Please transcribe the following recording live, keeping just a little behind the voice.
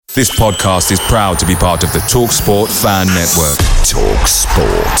This podcast is proud to be part of the TalkSport Fan Network.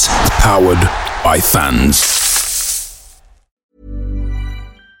 TalkSport. Powered by fans.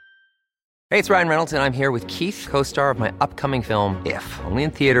 Hey, it's Ryan Reynolds, and I'm here with Keith, co-star of my upcoming film, If, only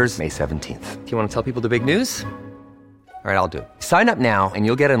in theaters May 17th. Do you want to tell people the big news? All right, I'll do it. Sign up now and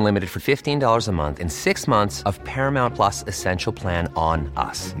you'll get unlimited for $15 a month and 6 months of Paramount Plus Essential Plan on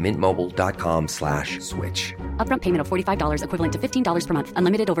us. MintMobile.com/switch. Upfront payment of $45 equivalent to $15 per month.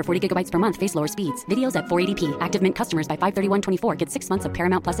 Unlimited over 40 gigabytes per month. Face lower speeds. Videos at 480p. Active Mint customers by 531.24 get 6 months of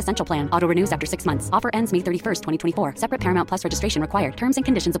Paramount Plus Essential Plan. Auto renews after 6 months. Offer ends May 31st, 2024. Separate Paramount Plus registration required. Terms and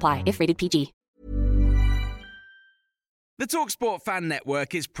conditions apply if rated PG. The TalkSport Fan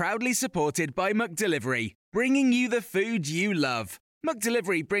Network is proudly supported by McDelivery, bringing you the food you love.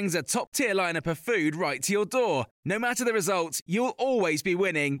 McDelivery brings a top-tier lineup of food right to your door. No matter the result, you'll always be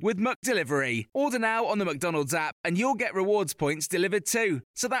winning with McDelivery. Order now on the McDonald's app and you'll get rewards points delivered too.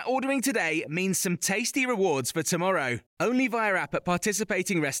 So that ordering today means some tasty rewards for tomorrow. Only via app at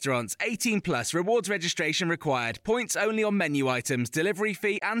participating restaurants. 18 plus. Rewards registration required. Points only on menu items. Delivery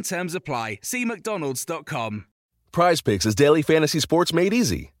fee and terms apply. See mcdonalds.com. PrizePicks is daily fantasy sports made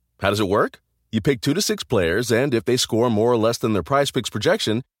easy. How does it work? You pick 2 to 6 players, and if they score more or less than their PrizePicks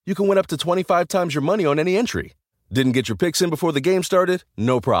projection, you can win up to 25 times your money on any entry. Didn't get your picks in before the game started?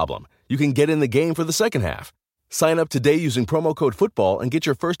 No problem. You can get in the game for the second half. Sign up today using promo code FOOTBALL and get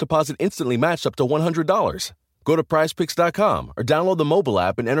your first deposit instantly matched up to $100. Go to PrizePicks.com or download the mobile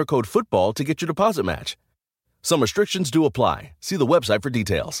app and enter code FOOTBALL to get your deposit match. Some restrictions do apply. See the website for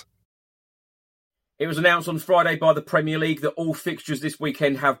details. It was announced on Friday by the Premier League that all fixtures this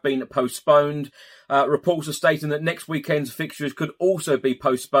weekend have been postponed. Reports are stating that next weekend's fixtures could also be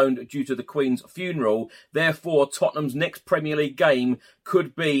postponed due to the Queen's funeral. Therefore, Tottenham's next Premier League game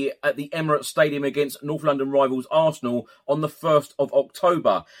could be at the Emirates Stadium against North London rivals Arsenal on the 1st of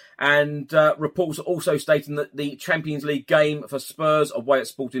October. And reports are also stating that the Champions League game for Spurs away at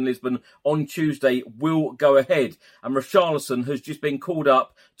Sporting Lisbon on Tuesday will go ahead. And Richarlison has just been called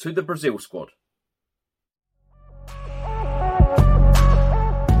up to the Brazil squad.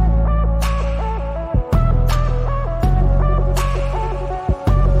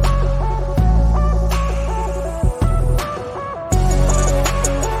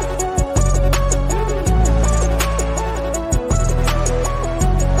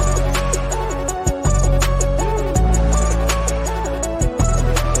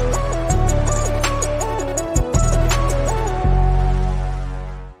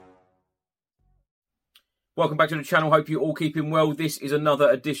 Welcome back to the channel. Hope you're all keeping well. This is another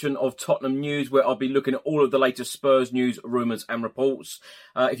edition of Tottenham News where I'll be looking at all of the latest Spurs news, rumours and reports.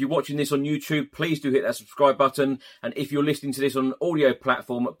 If you're watching this on YouTube, please do hit that subscribe button. And if you're listening to this on an audio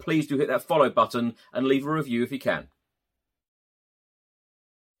platform, please do hit that follow button and leave a review if you can.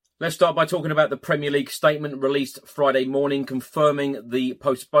 Let's start by talking about the Premier League statement released Friday morning confirming the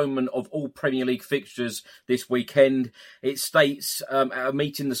postponement of all Premier League fixtures this weekend. It states, at a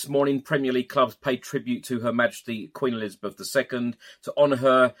meeting this morning, Premier League clubs paid tribute to Her Majesty Queen Elizabeth II to honour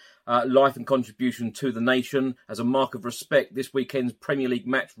her life and contribution to the nation. As a mark of respect, this weekend's Premier League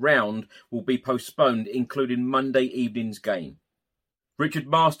match round will be postponed, including Monday evening's game. Richard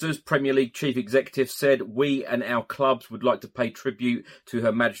Masters, Premier League Chief Executive, said, "We and our clubs would like to pay tribute to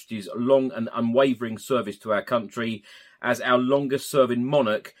Her Majesty's long and unwavering service to our country. As our longest-serving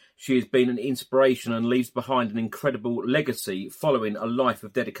monarch, she has been an inspiration and leaves behind an incredible legacy following a life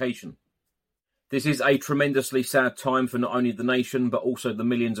of dedication. This is a tremendously sad time for not only the nation, but also the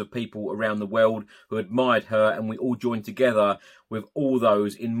millions of people around the world who admired her, and we all join together with all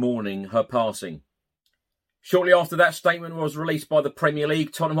those in mourning her passing." Shortly after that statement was released by the Premier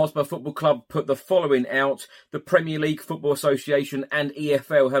League, Tottenham Hotspur Football Club put the following out. The Premier League Football Association and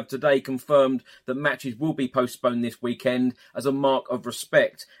EFL have today confirmed that matches will be postponed this weekend as a mark of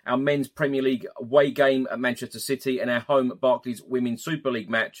respect. Our men's Premier League away game at Manchester City and our home Barclays Women's Super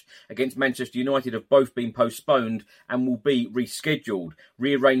League match against Manchester United have both been postponed and will be rescheduled.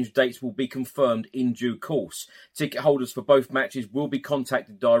 Rearranged dates will be confirmed in due course. Ticket holders for both matches will be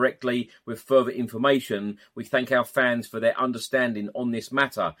contacted directly with further information. We thank our fans for their understanding on this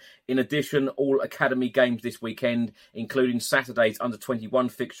matter. In addition, all academy games this weekend, including Saturday's under-21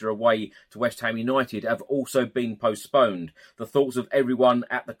 fixture away to West Ham United, have also been postponed. The thoughts of everyone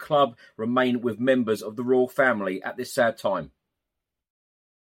at the club remain with members of the royal family at this sad time.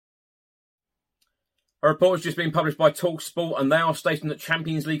 A report has just been published by TalkSport, and they are stating that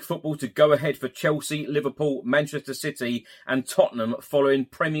Champions League football to go ahead for Chelsea, Liverpool, Manchester City and Tottenham following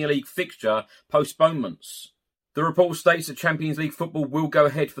Premier League fixture postponements. The report states that Champions League football will go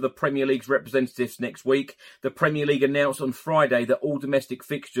ahead for the Premier League's representatives next week. The Premier League announced on Friday that all domestic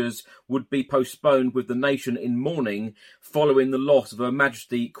fixtures would be postponed, with the nation in mourning following the loss of Her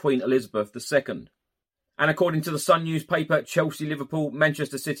Majesty Queen Elizabeth II. And according to the Sun newspaper, Chelsea, Liverpool,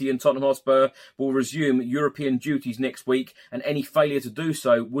 Manchester City and Tottenham Hotspur will resume European duties next week, and any failure to do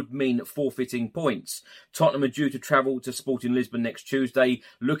so would mean forfeiting points. Tottenham are due to travel to Sporting Lisbon next Tuesday,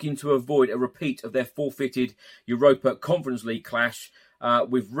 looking to avoid a repeat of their forfeited Europa Conference League clash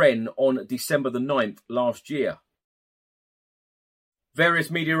with Rennes on December the 9th last year.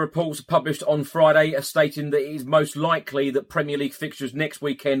 Various media reports published on Friday are stating that it is most likely that Premier League fixtures next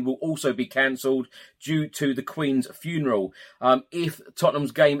weekend will also be cancelled due to the Queen's funeral. If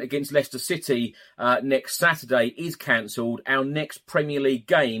Tottenham's game against Leicester City next Saturday is cancelled, our next Premier League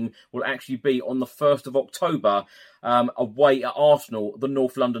game will actually be on the 1st of October away at Arsenal, the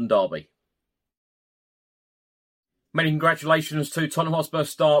North London derby. Many congratulations to Tottenham Hotspur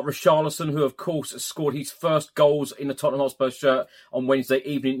star Richarlison, who of course scored his first goals in the Tottenham Hotspur shirt on Wednesday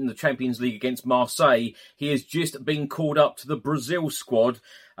evening in the Champions League against Marseille. He has just been called up to the Brazil squad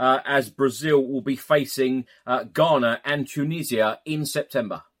as Brazil will be facing Ghana and Tunisia in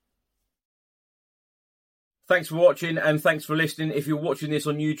September. Thanks for watching and thanks for listening. If you're watching this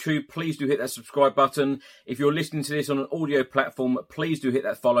on YouTube, please do hit that subscribe button. If you're listening to this on an audio platform, please do hit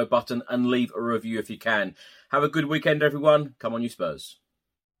that follow button and leave a review if you can. Have a good weekend, everyone. Come on, you Spurs.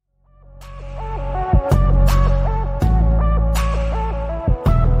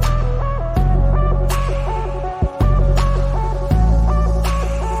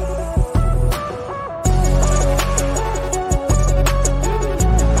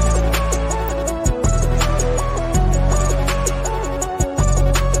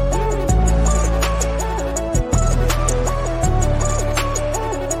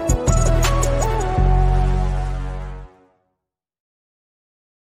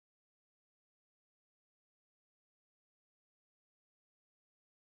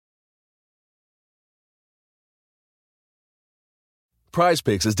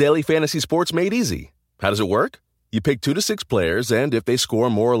 PrizePicks is daily fantasy sports made easy. How does it work? You pick 2 to 6 players, and if they score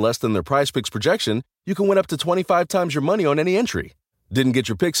more or less than their PrizePicks projection, you can win up to 25 times your money on any entry. Didn't get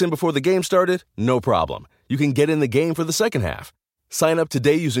your picks in before the game started? No problem. You can get in the game for the second half. Sign up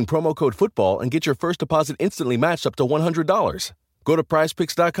today using promo code FOOTBALL and get your first deposit instantly matched up to $100. Go to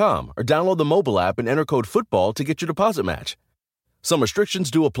PrizePicks.com or download the mobile app and enter code FOOTBALL to get your deposit match. Some restrictions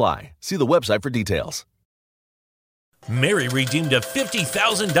do apply. See the website for details. Mary redeemed a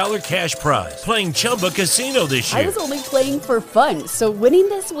 $50,000 cash prize playing Chumba Casino this year. I was only playing for fun, so winning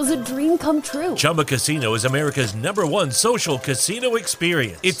this was a dream come true. Chumba Casino is America's #1 social casino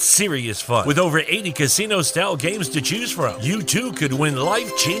experience. It's serious fun. With over 80 casino-style games to choose from, you too could win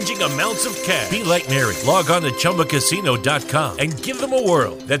life-changing amounts of cash. Be like Mary. Log on to ChumbaCasino.com and give them a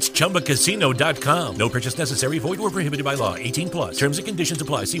whirl. That's ChumbaCasino.com. No purchase necessary. Void where prohibited by law. 18+. Terms and conditions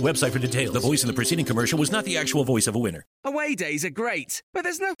apply. See website for details. The voice in the preceding commercial was not the actual voice of a winner. Away days are great, but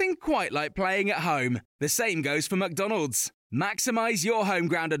there's nothing quite like playing at home. The same goes for McDonald's. Maximise your home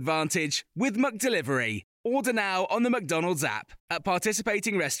ground advantage with McDelivery. Order now on the McDonald's app. At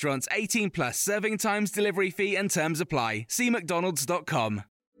participating restaurants, 18+, serving times, delivery fee and terms apply. See mcdonalds.com.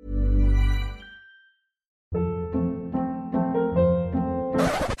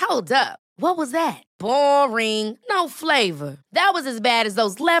 Hold up. What was that? Boring. No flavor. That was as bad as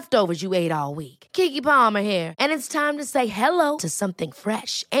those leftovers you ate all week. Keke Palmer here. And it's time to say hello to something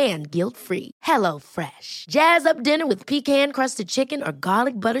fresh and guilt-free. Hello Fresh. Jazz up dinner with pecan-crusted chicken or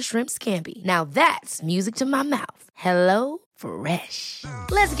garlic butter shrimp scampi. Now that's music to my mouth. Hello Fresh.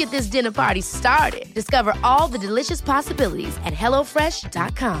 Let's get this dinner party started. Discover all the delicious possibilities at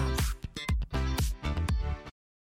HelloFresh.com.